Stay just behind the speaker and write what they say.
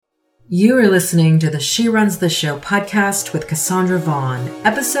You are listening to the She Runs the Show podcast with Cassandra Vaughn,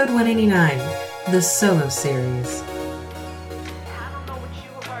 episode 189, the solo series. I don't know what you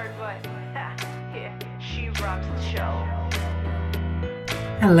heard, but yeah, she runs the show.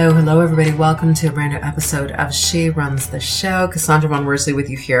 Hello, everybody. Welcome to a brand new episode of She Runs the Show. Cassandra Vaughn Worsley with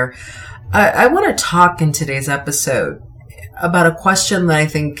you here. I want to talk in today's episode about a question that I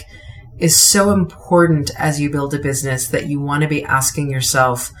think is so important as you build a business that you want to be asking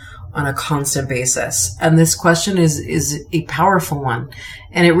yourself on a constant basis. And this question is a powerful one.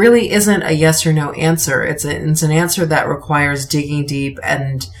 And it really isn't a yes or no answer. It's an answer that requires digging deep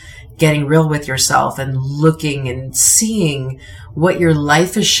and getting real with yourself and looking and seeing what your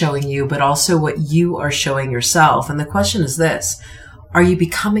life is showing you, but also what you are showing yourself. And the question is this: are you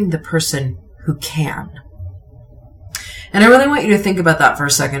becoming the person who can? And I really want you to think about that for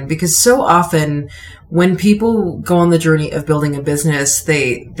a second, because so often when people go on the journey of building a business,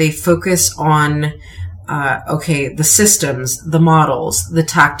 they focus on, the systems, the models, the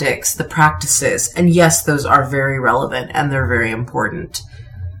tactics, the practices. And yes, those are very relevant and they're very important.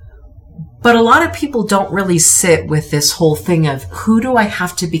 But a lot of people don't really sit with this whole thing of who do I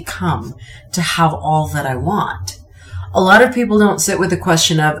have to become to have all that I want? A lot of people don't sit with the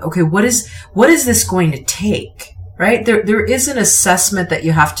question of, okay, what is this going to take? Right? There is an assessment that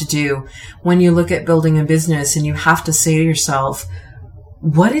you have to do when you look at building a business, and you have to say to yourself,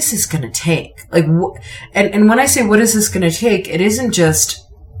 what is this going to take? And when I say what is this going to take, it isn't just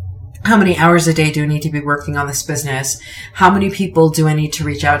how many hours a day do I need to be working on this business? How many people do I need to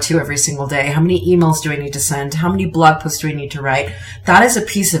reach out to every single day? How many emails do I need to send? How many blog posts do I need to write? That is a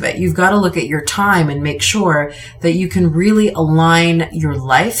piece of it. You've got to look at your time and make sure that you can really align your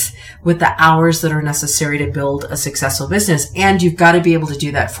life with the hours that are necessary to build a successful business. And you've got to be able to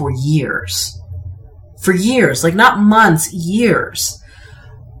do that for years. For years, like not months, years.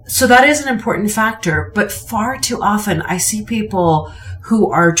 So that is an important factor. But far too often I see people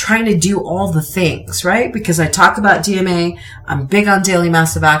who are trying to do all the things, right? Because I talk about DMA, I'm big on daily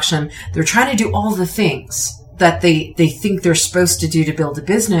massive action. They're trying to do all the things that they think they're supposed to do to build a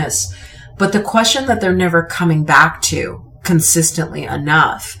business. But the question that they're never coming back to consistently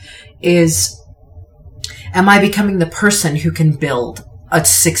enough is, am I becoming the person who can build a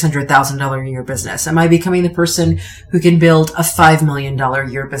 $600,000 a year business? Am I becoming the person who can build a $5 million a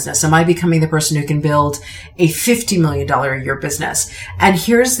year business? Am I becoming the person who can build a $50 million a year business? And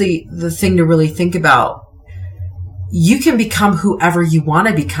here's the thing to really think about. You can become whoever you want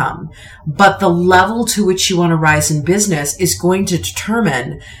to become, but the level to which you want to rise in business is going to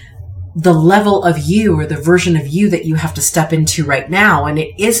determine the level of you, or the version of you that you have to step into right now. And it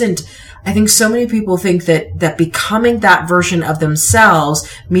isn't, I think so many people think that becoming that version of themselves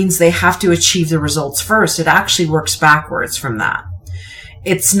means they have to achieve the results first. It actually works backwards from that.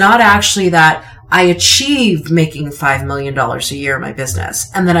 It's not actually that I achieved making $5 million a year in my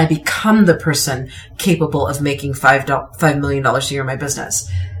business, and then I become the person capable of making $5 million a year in my business.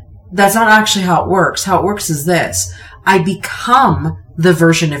 That's not actually how it works. How it works is this: I become the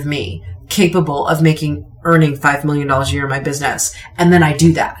version of me capable of earning $5 million a year in my business, and then I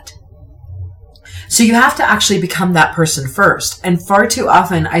do that. So you have to actually become that person first. And far too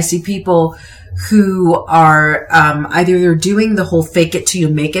often I see people who are either they're doing the whole fake it till you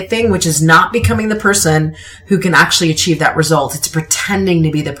make it thing, which is not becoming the person who can actually achieve that result. It's pretending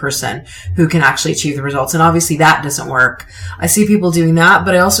to be the person who can actually achieve the results. And obviously that doesn't work. I see people doing that,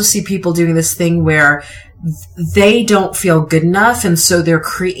 but I also see people doing this thing where they don't feel good enough, and so they're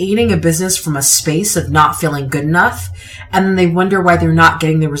creating a business from a space of not feeling good enough, and then they wonder why they're not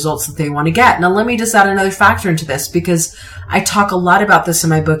getting the results that they want to get. Now, let me just add another factor into this, because I talk a lot about this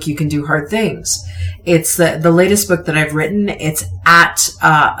in my book, You Can Do Hard Things. It's the latest book that I've written. It's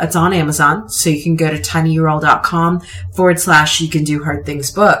on Amazon, so you can go to tinyurl.com/You Can Do Hard Things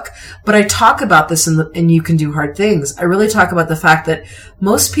book. But I talk about this in You Can Do Hard Things. I really talk about the fact that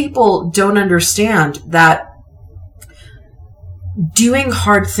most people don't understand that doing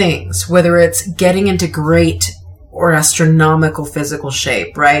hard things, whether it's getting into great or astronomical physical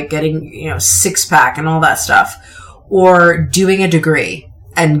shape, right? Getting, six pack and all that stuff, or doing a degree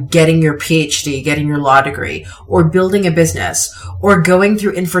and getting your PhD, getting your law degree, or building a business, or going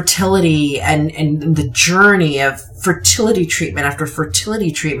through infertility and the journey of fertility treatment after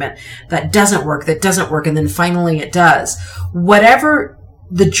fertility treatment that doesn't work, and then finally it does. Whatever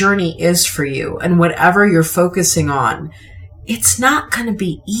the journey is for you and whatever you're focusing on, it's not going to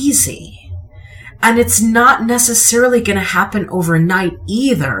be easy. And it's not necessarily going to happen overnight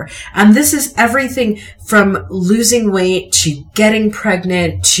either. And this is everything from losing weight to getting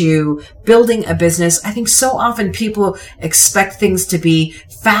pregnant to building a business. I think so often people expect things to be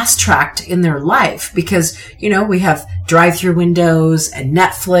fast-tracked in their life because, we have drive-through windows and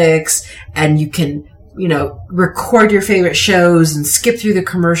Netflix, and you can record your favorite shows and skip through the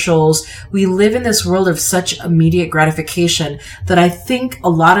commercials. We live in this world of such immediate gratification that I think a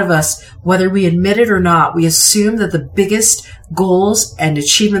lot of us, whether we admit it or not, we assume that the biggest goals and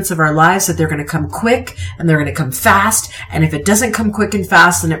achievements of our lives, that they're going to come quick and they're going to come fast. And if it doesn't come quick and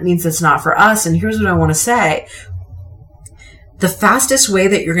fast, then it means it's not for us. And here's what I want to say. The fastest way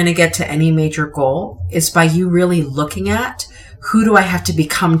that you're going to get to any major goal is by you really looking at who do I have to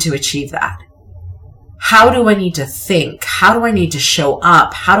become to achieve that? How do I need to think? How do I need to show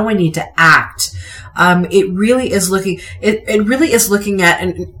up? How do I need to act? It really is looking at,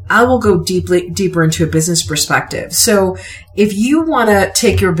 and I will go deeper into a business perspective. So if you want to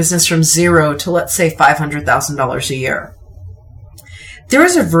take your business from zero to, let's say, $500,000 a year, there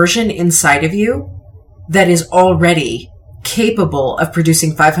is a version inside of you that is already capable of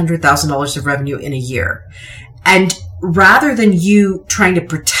producing $500,000 of revenue in a year. And rather than you trying to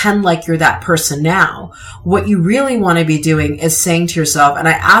pretend like you're that person now, what you really want to be doing is saying to yourself, and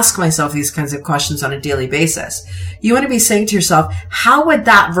I ask myself these kinds of questions on a daily basis, you want to be saying to yourself, how would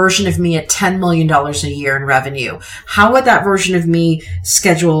that version of me at $10 million a year in revenue, how would that version of me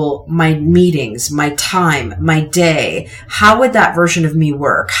schedule my meetings, my time, my day? How would that version of me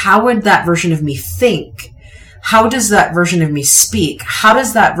work? How would that version of me think? How does that version of me speak? How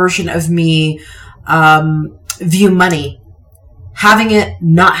does that version of me view money? Having it,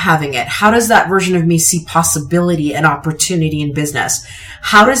 not having it. How does that version of me see possibility and opportunity in business?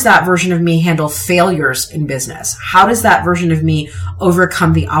 How does that version of me handle failures in business? How does that version of me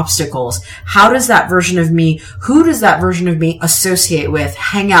overcome the obstacles? How does that version of me, who does that version of me associate with,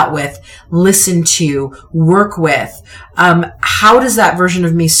 hang out with, listen to, work with? How does that version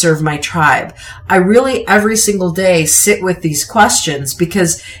of me serve my tribe? I really, every single day, sit with these questions,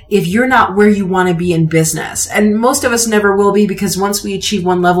 because if you're not where you want to be in business, and most of us never will be, because once we achieve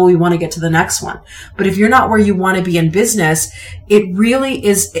one level, we want to get to the next one. But if you're not where you want to be in business, it really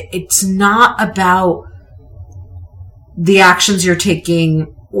is, it's not about the actions you're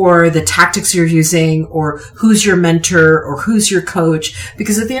taking or the tactics you're using or who's your mentor or who's your coach.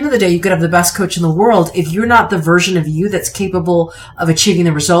 Because at the end of the day, you could have the best coach in the world. If you're not the version of you that's capable of achieving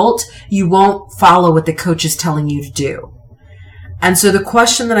the result, you won't follow what the coach is telling you to do. And so the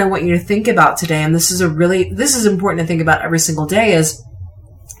question that I want you to think about today, and this is important to think about every single day, is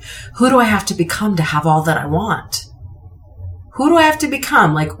who do I have to become to have all that I want? Who do I have to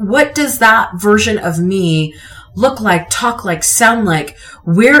become? Like, what does that version of me look like, talk like, sound like?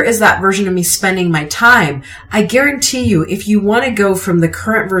 Where is that version of me spending my time? I guarantee you, if you want to go from the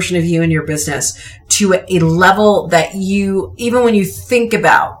current version of you in your business to a level that you, even when you think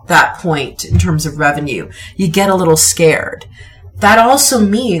about that point in terms of revenue, you get a little scared. That also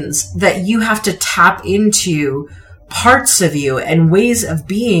means that you have to tap into parts of you and ways of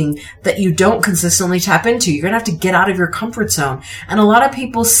being that you don't consistently tap into. You're going to have to get out of your comfort zone. And a lot of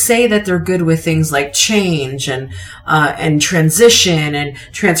people say that they're good with things like change and transition and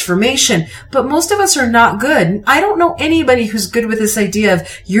transformation, but most of us are not good. I don't know anybody who's good with this idea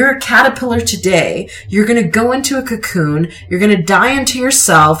of you're a caterpillar today, you're going to go into a cocoon, you're going to die into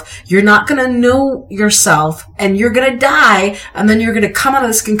yourself, you're not going to know yourself, and you're going to die, and then you're going to come out of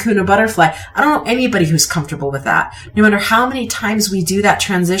this cocoon a butterfly. I don't know anybody who's comfortable with that. No matter how many times we do that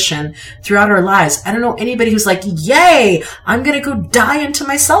transition throughout our lives, I don't know anybody who's like, yay, I'm going to go die into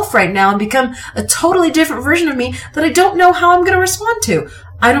myself right now and become a totally different version of me that I don't know how I'm going to respond to.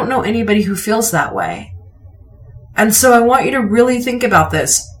 I don't know anybody who feels that way. And so I want you to really think about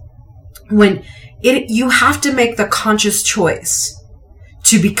this. You have to make the conscious choice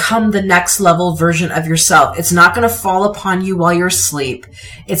to become the next level version of yourself. It's not going to fall upon you while you're asleep.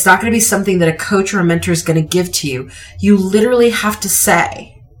 It's not going to be something that a coach or a mentor is going to give to you. You literally have to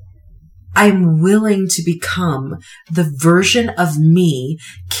say, I'm willing to become the version of me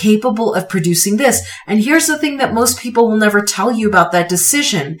capable of producing this. And here's the thing that most people will never tell you about that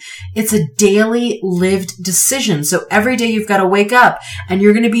decision. It's a daily lived decision. So every day you've got to wake up and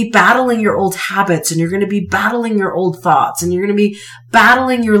you're going to be battling your old habits, and you're going to be battling your old thoughts, and you're going to be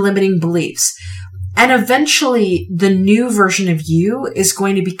battling your limiting beliefs. And eventually the new version of you is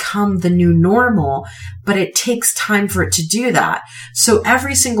going to become the new normal, but it takes time for it to do that. So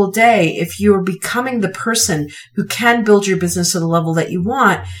every single day, if you're becoming the person who can build your business to the level that you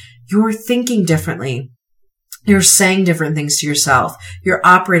want, you're thinking differently. You're saying different things to yourself. You're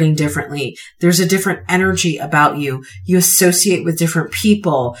operating differently. There's a different energy about you. You associate with different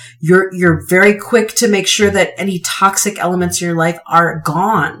people. You're very quick to make sure that any toxic elements in your life are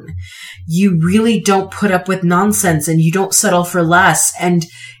gone. You really don't put up with nonsense and you don't settle for less. And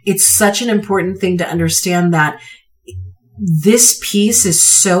it's such an important thing to understand that this piece is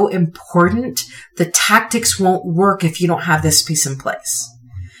so important. The tactics won't work if you don't have this piece in place.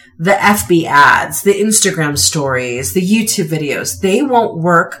 The FB ads, the Instagram stories, the YouTube videos, they won't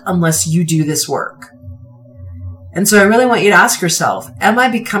work unless you do this work. And so I really want you to ask yourself, am I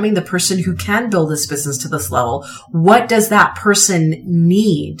becoming the person who can build this business to this level? What does that person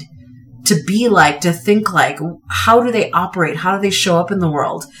need to be like, to think like? How do they operate? How do they show up in the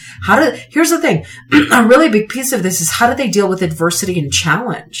world? Here's the thing. A really big piece of this is, how do they deal with adversity and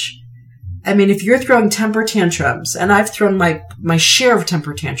challenge? I mean, if you're throwing temper tantrums, and I've thrown my share of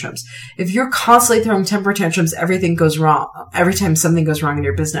temper tantrums, if you're constantly throwing temper tantrums, everything goes wrong. Every time something goes wrong in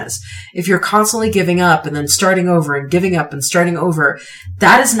your business. If you're constantly giving up and then starting over and giving up and starting over,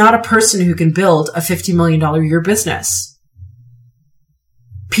 that is not a person who can build a $50 million a year business.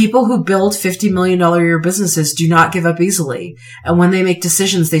 People who build $50 million a year businesses do not give up easily. And when they make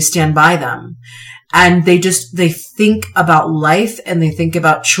decisions, they stand by them. And they think about life and they think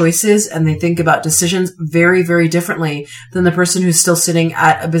about choices and they think about decisions very, very differently than the person who's still sitting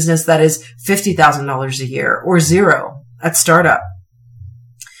at a business that is $50,000 a year or zero at startup.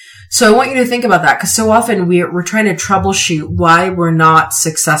 So I want you to think about that, because so often we're trying to troubleshoot why we're not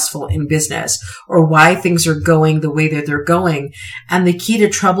successful in business or why things are going the way that they're going. And the key to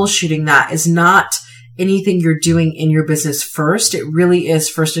troubleshooting that is not anything you're doing in your business first. It really is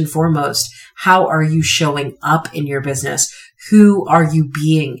first and foremost, how are you showing up in your business? Who are you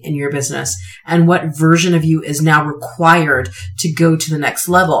being in your business? And what version of you is now required to go to the next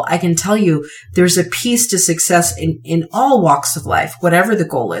level? I can tell you there's a piece to success in all walks of life, whatever the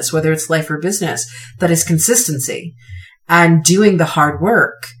goal is, whether it's life or business, that is consistency and doing the hard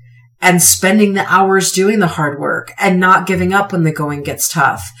work and spending the hours doing the hard work and not giving up when the going gets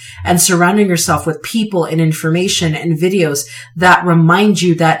tough, and surrounding yourself with people and information and videos that remind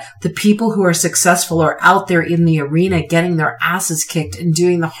you that the people who are successful are out there in the arena getting their asses kicked and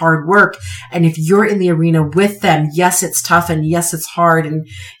doing the hard work. And if you're in the arena with them, yes, it's tough and yes, it's hard. And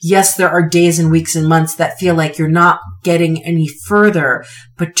yes, there are days and weeks and months that feel like you're not getting any further,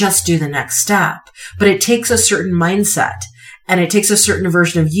 but just do the next step. But it takes a certain mindset. And it takes a certain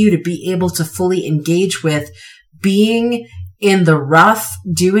version of you to be able to fully engage with being in the rough,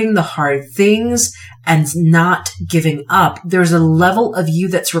 doing the hard things, and not giving up. There's a level of you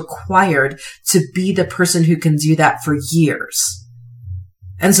that's required to be the person who can do that for years.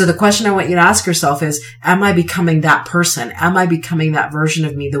 And so the question I want you to ask yourself is, am I becoming that person? Am I becoming that version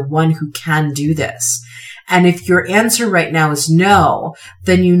of me, the one who can do this? And if your answer right now is no,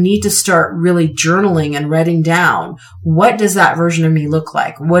 then you need to start really journaling and writing down, what does that version of me look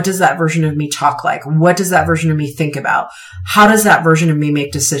like? What does that version of me talk like? What does that version of me think about? How does that version of me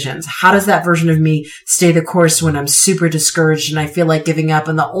make decisions? How does that version of me stay the course when I'm super discouraged and I feel like giving up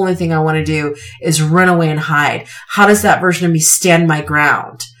and the only thing I want to do is run away and hide? How does that version of me stand my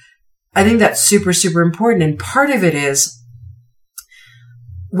ground? I think that's super, super important. And part of it is,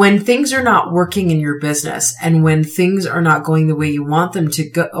 when things are not working in your business and when things are not going the way you want them to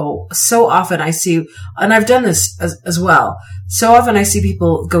go, so often I see, and I've done this as well, so often I see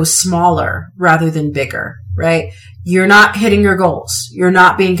people go smaller rather than bigger, right? You're not hitting your goals. You're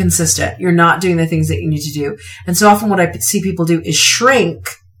not being consistent. You're not doing the things that you need to do. And so often what I see people do is shrink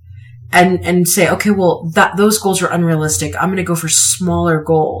and say, okay, well, those goals are unrealistic. I'm going to go for smaller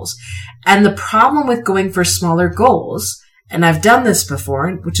goals. And the problem with going for smaller goals, and I've done this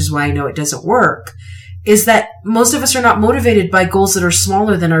before, which is why I know it doesn't work, is that most of us are not motivated by goals that are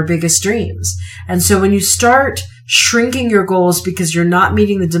smaller than our biggest dreams. And so when you start shrinking your goals because you're not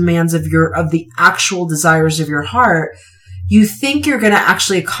meeting the demands of the actual desires of your heart, you think you're going to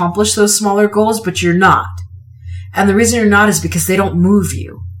actually accomplish those smaller goals, but you're not. And the reason you're not is because they don't move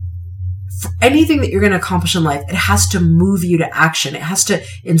you. For anything that you're going to accomplish in life, it has to move you to action. It has to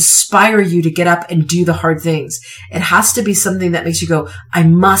inspire you to get up and do the hard things. It has to be something that makes you go, I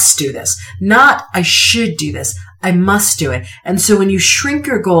must do this. Not, I should do this. I must do it. And so when you shrink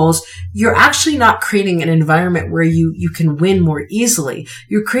your goals, you're actually not creating an environment where you can win more easily.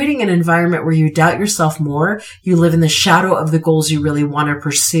 You're creating an environment where you doubt yourself more. You live in the shadow of the goals you really want to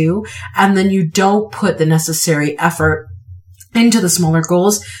pursue. And then you don't put the necessary effort into the smaller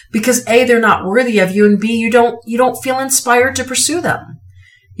goals because A, they're not worthy of you, and B, you don't feel inspired to pursue them.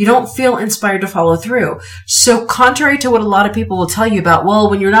 You don't feel inspired to follow through. So contrary to what a lot of people will tell you about, well,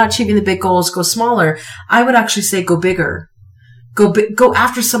 when you're not achieving the big goals, go smaller. I would actually say go bigger. Go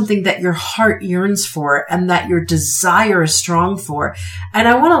after something that your heart yearns for and that your desire is strong for. And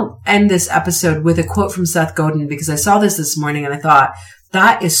I want to end this episode with a quote from Seth Godin, because I saw this morning and I thought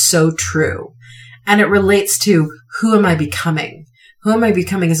that is so true. And it relates to, who am I becoming? Who am I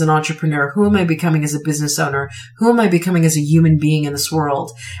becoming as an entrepreneur? Who am I becoming as a business owner? Who am I becoming as a human being in this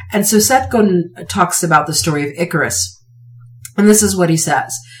world? And so Seth Godin talks about the story of Icarus. And this is what he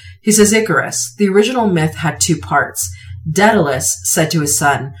says. He says, Icarus, the original myth had two parts. Daedalus said to his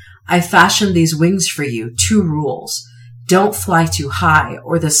son, I fashioned these wings for you, 2 rules. Don't fly too high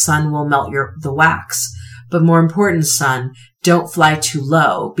or the sun will melt the wax. But more important, son, don't fly too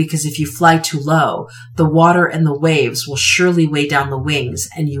low, because if you fly too low, the water and the waves will surely weigh down the wings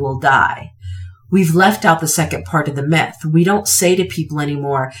and you will die. We've left out the second part of the myth. We don't say to people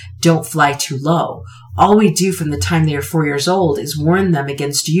anymore, don't fly too low. All we do from the time they are 4 years old is warn them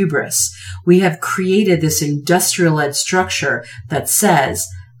against hubris. We have created this industrial-led structure that says,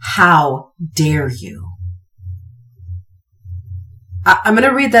 how dare you? I'm going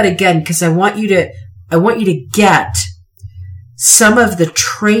to read that again because I want you to get some of the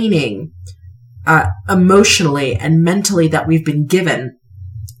training emotionally and mentally that we've been given,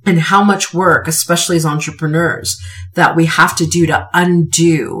 and how much work, especially as entrepreneurs, that we have to do to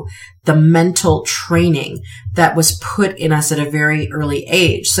undo the mental training that was put in us at a very early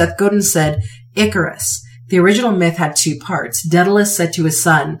age. Seth Godin said, Icarus, the original myth had 2 parts. Daedalus said to his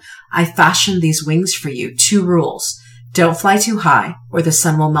son, I fashioned these wings for you, 2 rules. Don't fly too high or the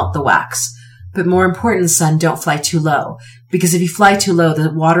sun will melt the wax. But more important, son, don't fly too low, because if you fly too low,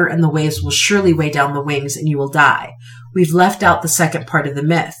 the water and the waves will surely weigh down the wings and you will die. We've left out the second part of the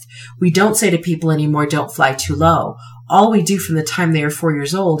myth. We don't say to people anymore, don't fly too low. All we do from the time they are 4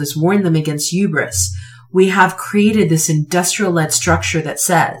 years old is warn them against hubris. We have created this industrial-led structure that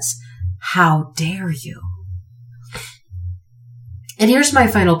says, how dare you? And here's my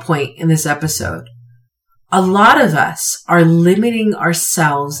final point in this episode. A lot of us are limiting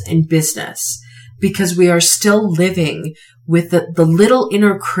ourselves in business because we are still living with the little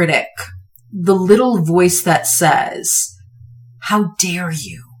inner critic, the little voice that says, how dare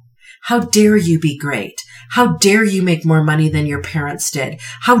you? How dare you be great? How dare you make more money than your parents did?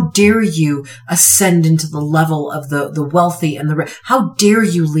 How dare you ascend into the level of the wealthy and how dare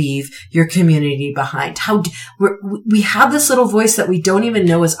you leave your community behind? We have this little voice that we don't even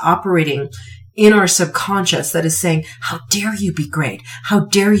know is operating in our subconscious that is saying, how dare you be great? How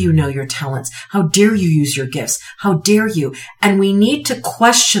dare you know your talents? How dare you use your gifts? How dare you? And we need to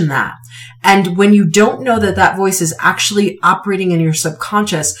question that. And when you don't know that that voice is actually operating in your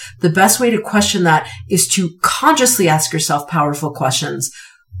subconscious, the best way to question that is to consciously ask yourself powerful questions.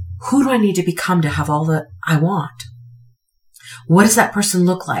 Who do I need to become to have all that I want? What does that person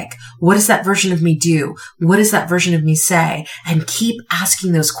look like? What does that version of me do? What does that version of me say? And keep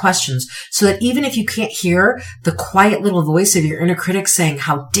asking those questions so that even if you can't hear the quiet little voice of your inner critic saying,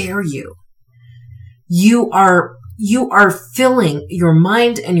 how dare you? You are filling your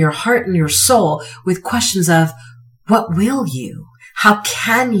mind and your heart and your soul with questions of, what will you? How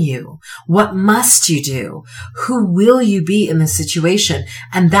can you? What must you do? Who will you be in this situation?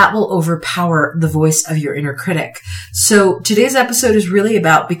 And that will overpower the voice of your inner critic. So today's episode is really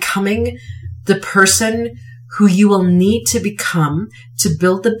about becoming the person who you will need to become to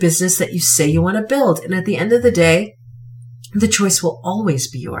build the business that you say you want to build. And at the end of the day, the choice will always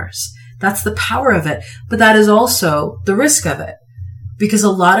be yours. That's the power of it. But that is also the risk of it. Because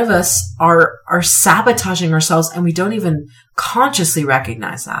a lot of us are sabotaging ourselves and we don't even consciously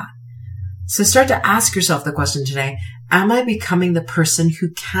recognize that. So start to ask yourself the question today, am I becoming the person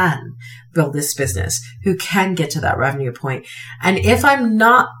who can build this business, who can get to that revenue point? And if I'm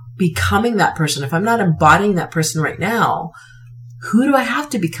not becoming that person, if I'm not embodying that person right now, who do I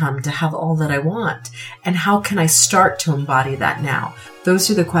have to become to have all that I want? And how can I start to embody that now? Those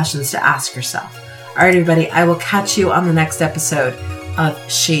are the questions to ask yourself. All right, everybody, I will catch you on the next episode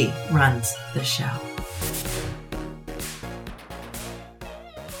of She Runs the Show.